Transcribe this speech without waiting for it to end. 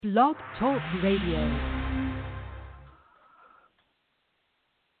Blog Talk Radio.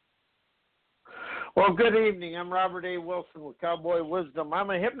 Well, good evening. I'm Robert A. Wilson with Cowboy Wisdom. I'm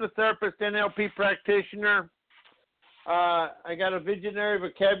a hypnotherapist, NLP practitioner. I got a visionary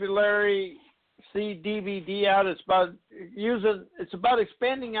vocabulary DVD out. It's about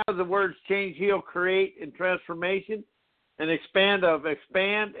expanding out of the words change, heal, create, and transformation, and expand,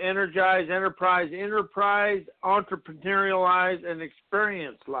 energize, enterprise, entrepreneurialize, and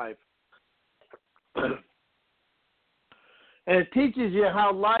experience life. And it teaches you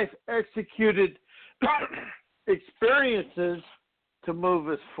how life executed experiences to move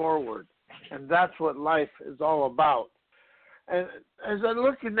us forward. And that's what life is all about. And as I'm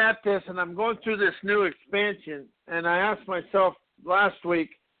looking at this and I'm going through this new expansion, and I asked myself last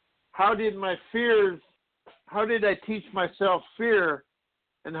week, how did I teach myself fear,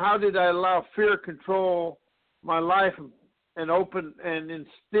 and how did I allow fear control my life and open and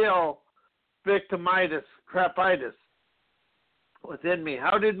instill victimitice, crapeyetice within me?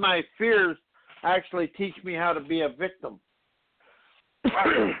 How did my fears actually teach me how to be a victim?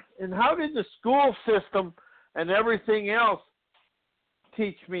 And how did the school system and everything else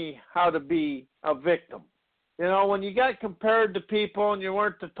teach me how to be a victim? You know, when you got compared to people and you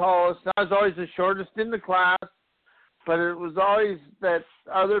weren't the tallest, I was always the shortest in the class, but it was always that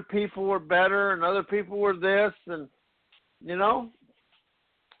other people were better and other people were this, and, you know,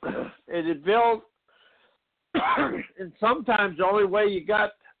 it had built, and sometimes the only way you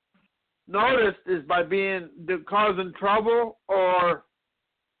got noticed is by causing trouble or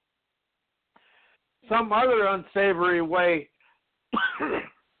some other unsavory way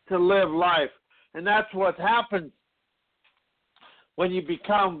to live life. And that's what happens when you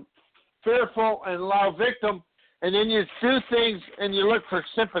become fearful and allow victim, and then you do things and you look for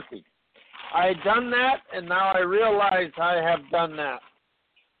sympathy. I had done that, and now I realize I have done that.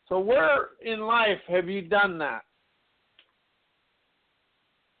 So where in life have you done that?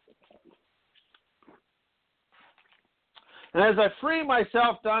 And as I free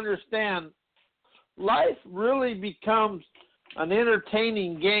myself to understand, life really becomes an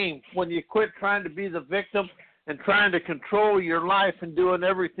entertaining game when you quit trying to be the victim and trying to control your life and doing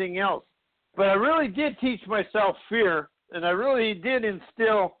everything else. But I really did teach myself fear, and I really did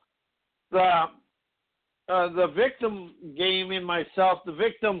instill the victim game in myself, the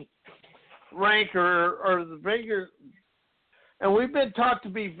victim rank or the bigger. And we've been taught to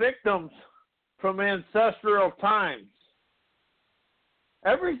be victims from ancestral times.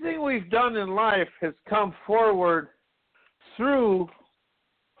 Everything we've done in life has come forward through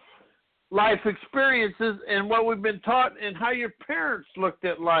life experiences, and what we've been taught and how your parents looked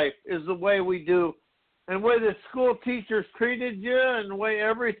at life is the way we do, and the way the school teachers treated you and the way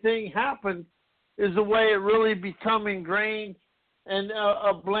everything happened is the way it really become ingrained and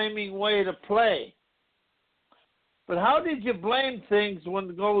a blaming way to play. But how did you blame things when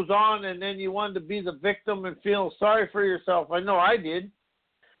it goes on and then you wanted to be the victim and feel sorry for yourself? I know I did.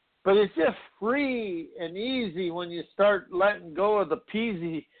 But it's just free and easy when you start letting go of the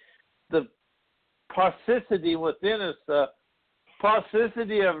paucity within us, the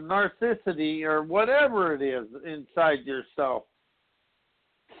paucity of narcissity or whatever it is inside yourself.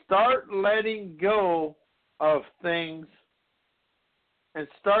 Start letting go of things and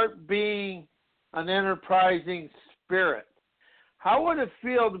start being an enterprising spirit. How would it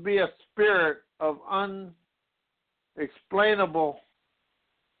feel to be a spirit of unexplainable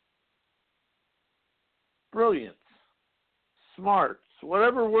brilliance, smarts,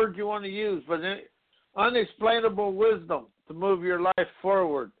 whatever word you want to use, but unexplainable wisdom to move your life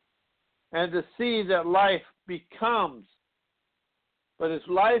forward and to see that life becomes, but if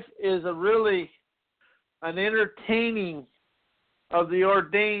life is really an entertaining of the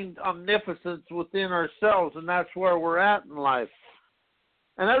ordained omnipotence within ourselves, and that's where we're at in life.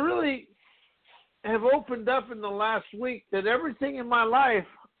 And I really have opened up in the last week that everything in my life,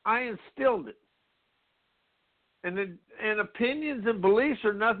 I instilled it. And opinions and beliefs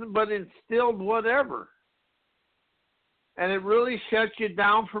are nothing but instilled whatever. And it really shuts you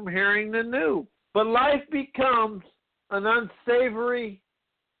down from hearing the new. But life becomes an unsavory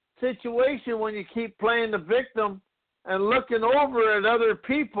situation when you keep playing the victim and looking over at other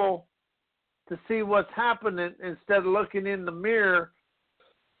people to see what's happening instead of looking in the mirror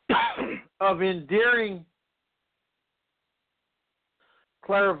of endearing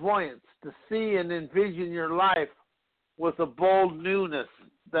clairvoyance, to see and envision your life with a bold newness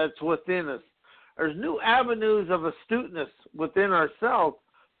that's within us. There's new avenues of astuteness within ourselves,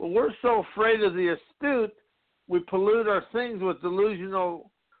 but we're so afraid of the astute, we pollute our things with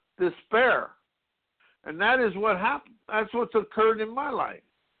delusional despair. And that is what happened. That's what's occurred in my life.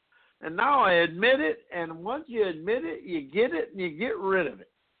 And now I admit it, and once you admit it, you get it and you get rid of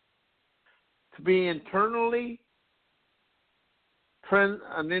it. To be an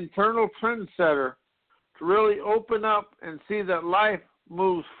internal trendsetter, to really open up and see that life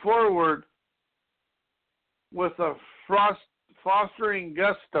moves forward with a fostering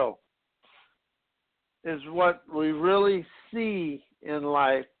gusto, is what we really see in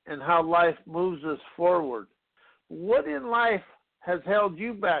life and how life moves us forward. What in life has held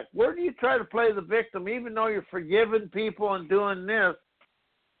you back? Where do you try to play the victim, even though you're forgiving people and doing this?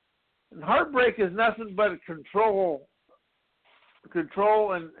 And heartbreak is nothing but control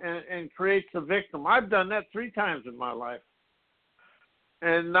and creates the victim. I've done that 3 times in my life.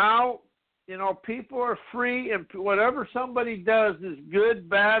 And now, you know, people are free, and whatever somebody does is good,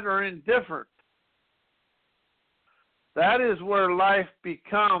 bad, or indifferent. That is where life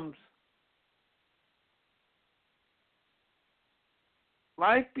becomes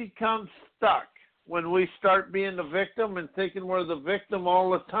stuck, when we start being the victim and thinking we're the victim all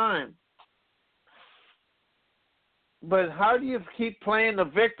the time. But how do you keep playing the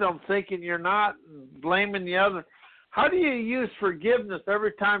victim thinking you're not, and blaming the other? How do you use forgiveness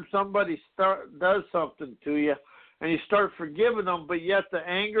every time somebody does something to you and you start forgiving them, but yet the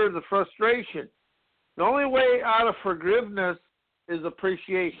anger, the frustration? The only way out of forgiveness is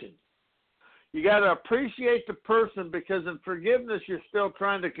appreciation. You got to appreciate the person, because in forgiveness you're still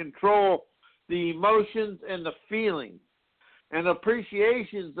trying to control the emotions and the feelings. And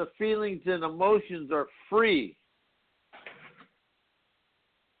appreciations, the feelings and emotions are free.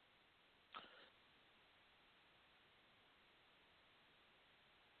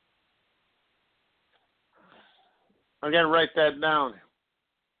 I got to write that down.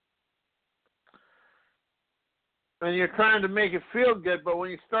 And you're trying to make it feel good, but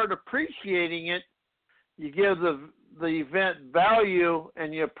when you start appreciating it, you give the event value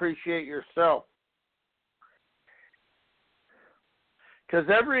and you appreciate yourself. Because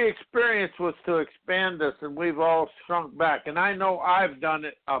every experience was to expand us, and we've all shrunk back. And I know I've done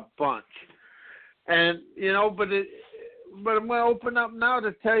it a bunch. And, you know, but I'm going to open up now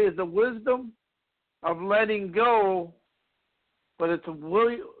to tell you the wisdom of letting go, but it's the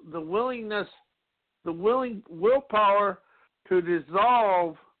willpower to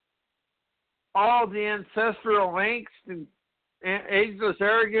dissolve all the ancestral angst and ageless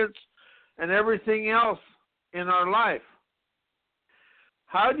arrogance and everything else in our life.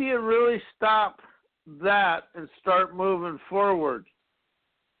 How do you really stop that and start moving forward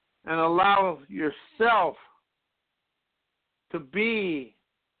and allow yourself to be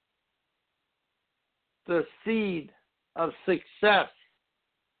the seed of success,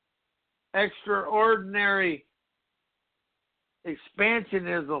 extraordinary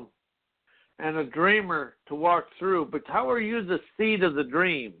expansionism, and a dreamer to walk through? But how are you the seed of the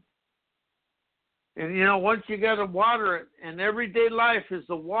dream? And, you know, once you got to water it, and everyday life is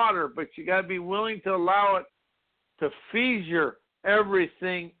the water, but you got to be willing to allow it to feed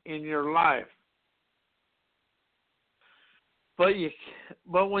everything in your life. But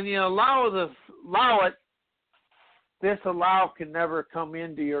when you allow it, this allow can never come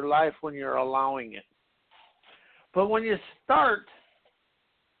into your life when you're allowing it. But when you start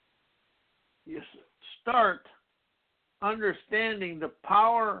understanding the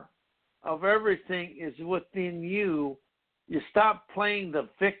power of everything is within you, you stop playing the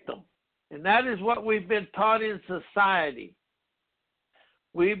victim. And that is what we've been taught in society.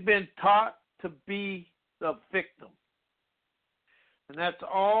 We've been taught to be the victim. And that's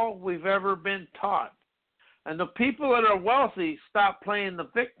all we've ever been taught. And the people that are wealthy stop playing the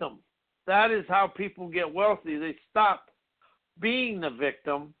victim. That is how people get wealthy. They stop being the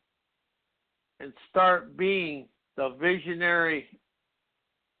victim and start being the visionary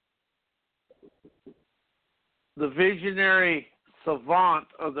savant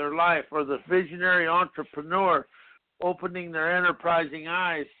of their life, or the visionary entrepreneur, opening their enterprising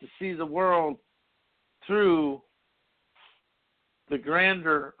eyes to see the world through the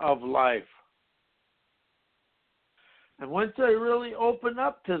grandeur of life. And once they really open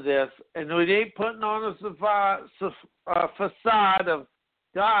up to this, and they ain't putting on a facade of,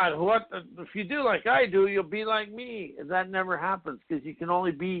 God, if you do like I do, you'll be like me. And that never happens, because you can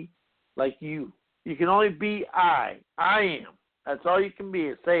only be like you. You can only be I. I am. That's all you can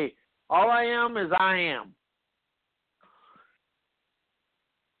be. Say, all I am is I am.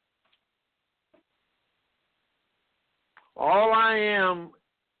 All I am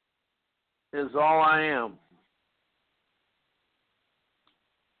is all I am.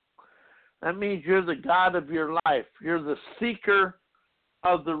 That means you're the God of your life. You're the seeker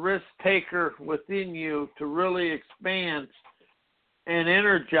of the risk taker within you to really expand and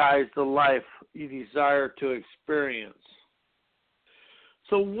energize the life you desire to experience.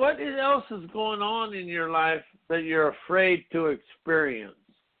 So what else is going on in your life that you're afraid to experience?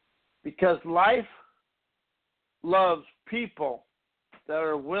 Because life loves people that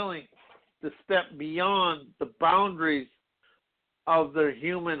are willing to step beyond the boundaries of their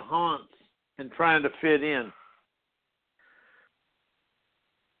human haunts and trying to fit in.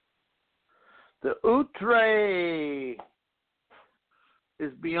 The outré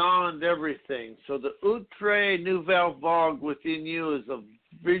is beyond everything. So the outré nouvelle vogue within you is a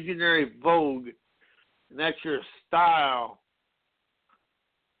visionary vogue, and that's your style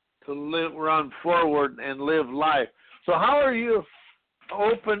to run forward and live life. So how are you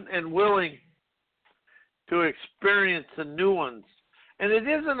open and willing to experience the new ones? And it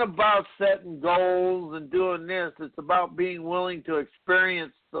isn't about setting goals and doing this. It's about being willing to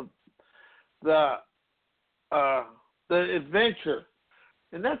experience the adventure.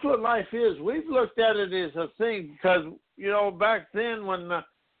 And that's what life is. We've looked at it as a thing because, back then when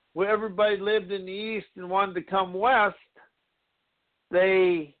everybody lived in the East and wanted to come West,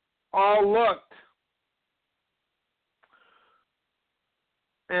 they all looked.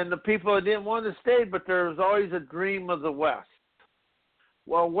 And the people that didn't want to stay, but there was always a dream of the West.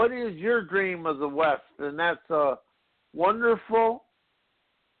 Well, what is your dream of the West? And that's a wonderful,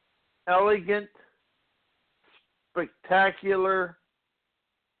 elegant, spectacular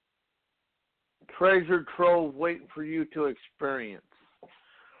treasure trove waiting for you to experience.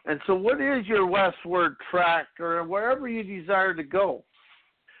 And so what is your westward track or wherever you desire to go?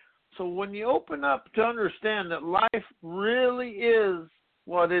 So when you open up to understand that life really is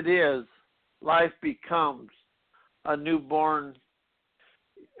what it is, life becomes a newborn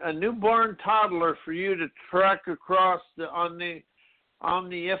toddler for you to trek across the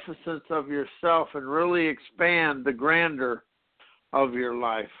omnificence of yourself and really expand the grandeur of your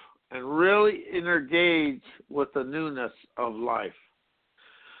life and really engage with the newness of life.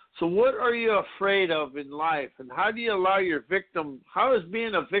 So what are you afraid of in life, and how do you allow your victim, how is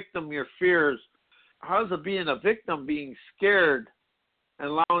being a victim your fears? How is it being a victim being scared and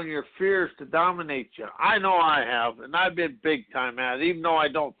allowing your fears to dominate you? I know I have, and I've been big time at it, even though I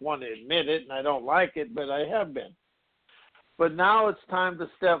don't want to admit it and I don't like it, but I have been. But now it's time to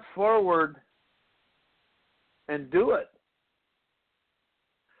step forward and do it.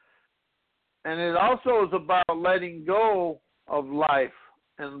 And it also is about letting go of life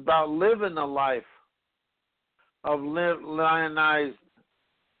and about living a life of lionized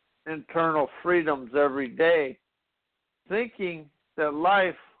internal freedoms every day, thinking that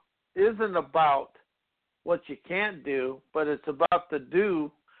life isn't about what you can't do, but it's about the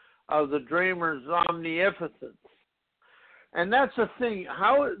do of the dreamer's omnificence. And that's the thing.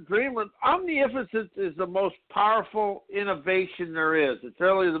 Omnificence is the most powerful innovation there is. It's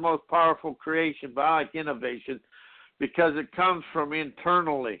really the most powerful creation, but I like innovation because it comes from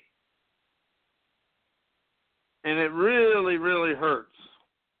internally. And it really, really hurts.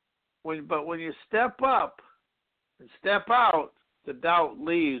 But when you step up and step out, the doubt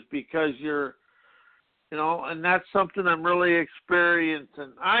leaves because you're, and that's something I'm really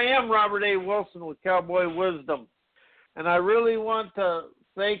experiencing. I am Robert A. Wilson with Cowboy Wisdom. And I really want to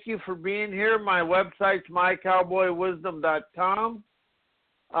thank you for being here. My website's mycowboywisdom.com.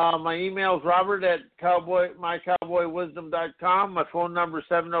 My email is robert@mycowboywisdom.com. My phone number is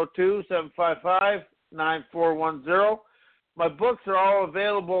 702-755-9410. My books are all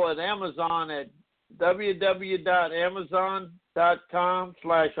available at Amazon at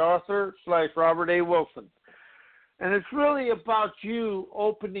www.amazon.com/author/Robert A. Wilson. And it's really about you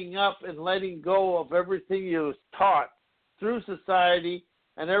opening up and letting go of everything you was taught through society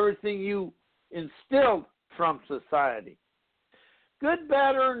and everything you instilled from society. Good,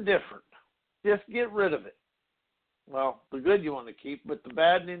 bad, or indifferent. Just get rid of it. Well, the good you want to keep, but the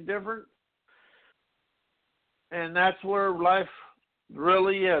bad and indifferent. And that's where life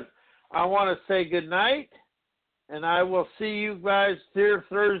really is. I want to say good night, and I will see you guys here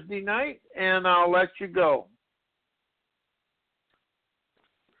Thursday night, and I'll let you go.